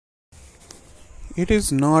It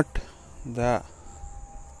is not the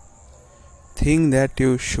thing that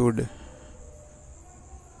you should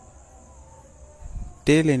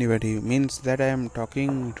tell anybody. Means that I am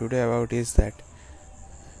talking today about is that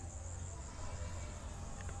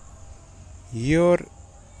your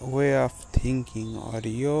way of thinking or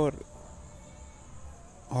you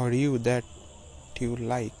that you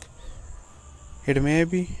like, it may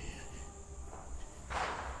be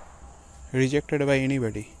rejected by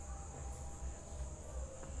anybody,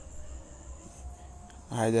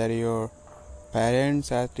 either your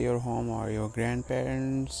parents at your home or your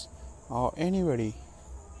grandparents or anybody.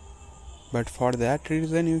 But for that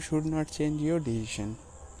reason you should not change your decision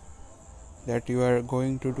that you are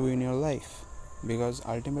going to do in your life, because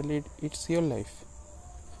ultimately it's your life.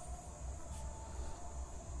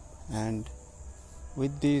 And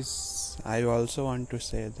with this I also want to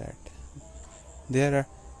say that there are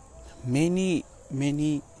many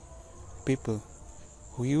people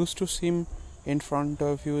who used to seem in front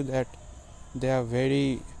of you that they are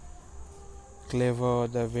very clever,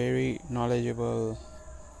 they're very knowledgeable,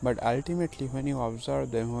 but ultimately when you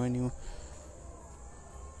observe them, when you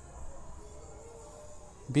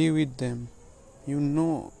be with them, you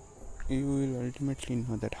will ultimately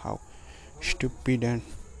know that how stupid, and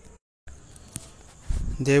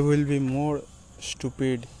they will be more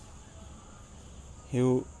stupid,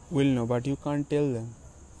 you will know, but you can't tell them.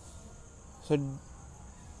 So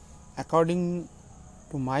according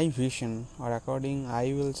to my vision, or according,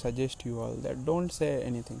 I will suggest you all that don't say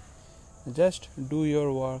anything, just do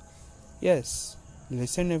your work. Yes,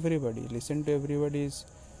 listen to everybody's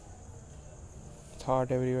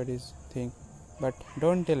thought, everybody's thing, but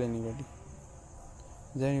don't tell anybody.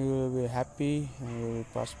 Then you will be happy and you will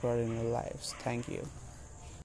prosper in your lives. Thank you.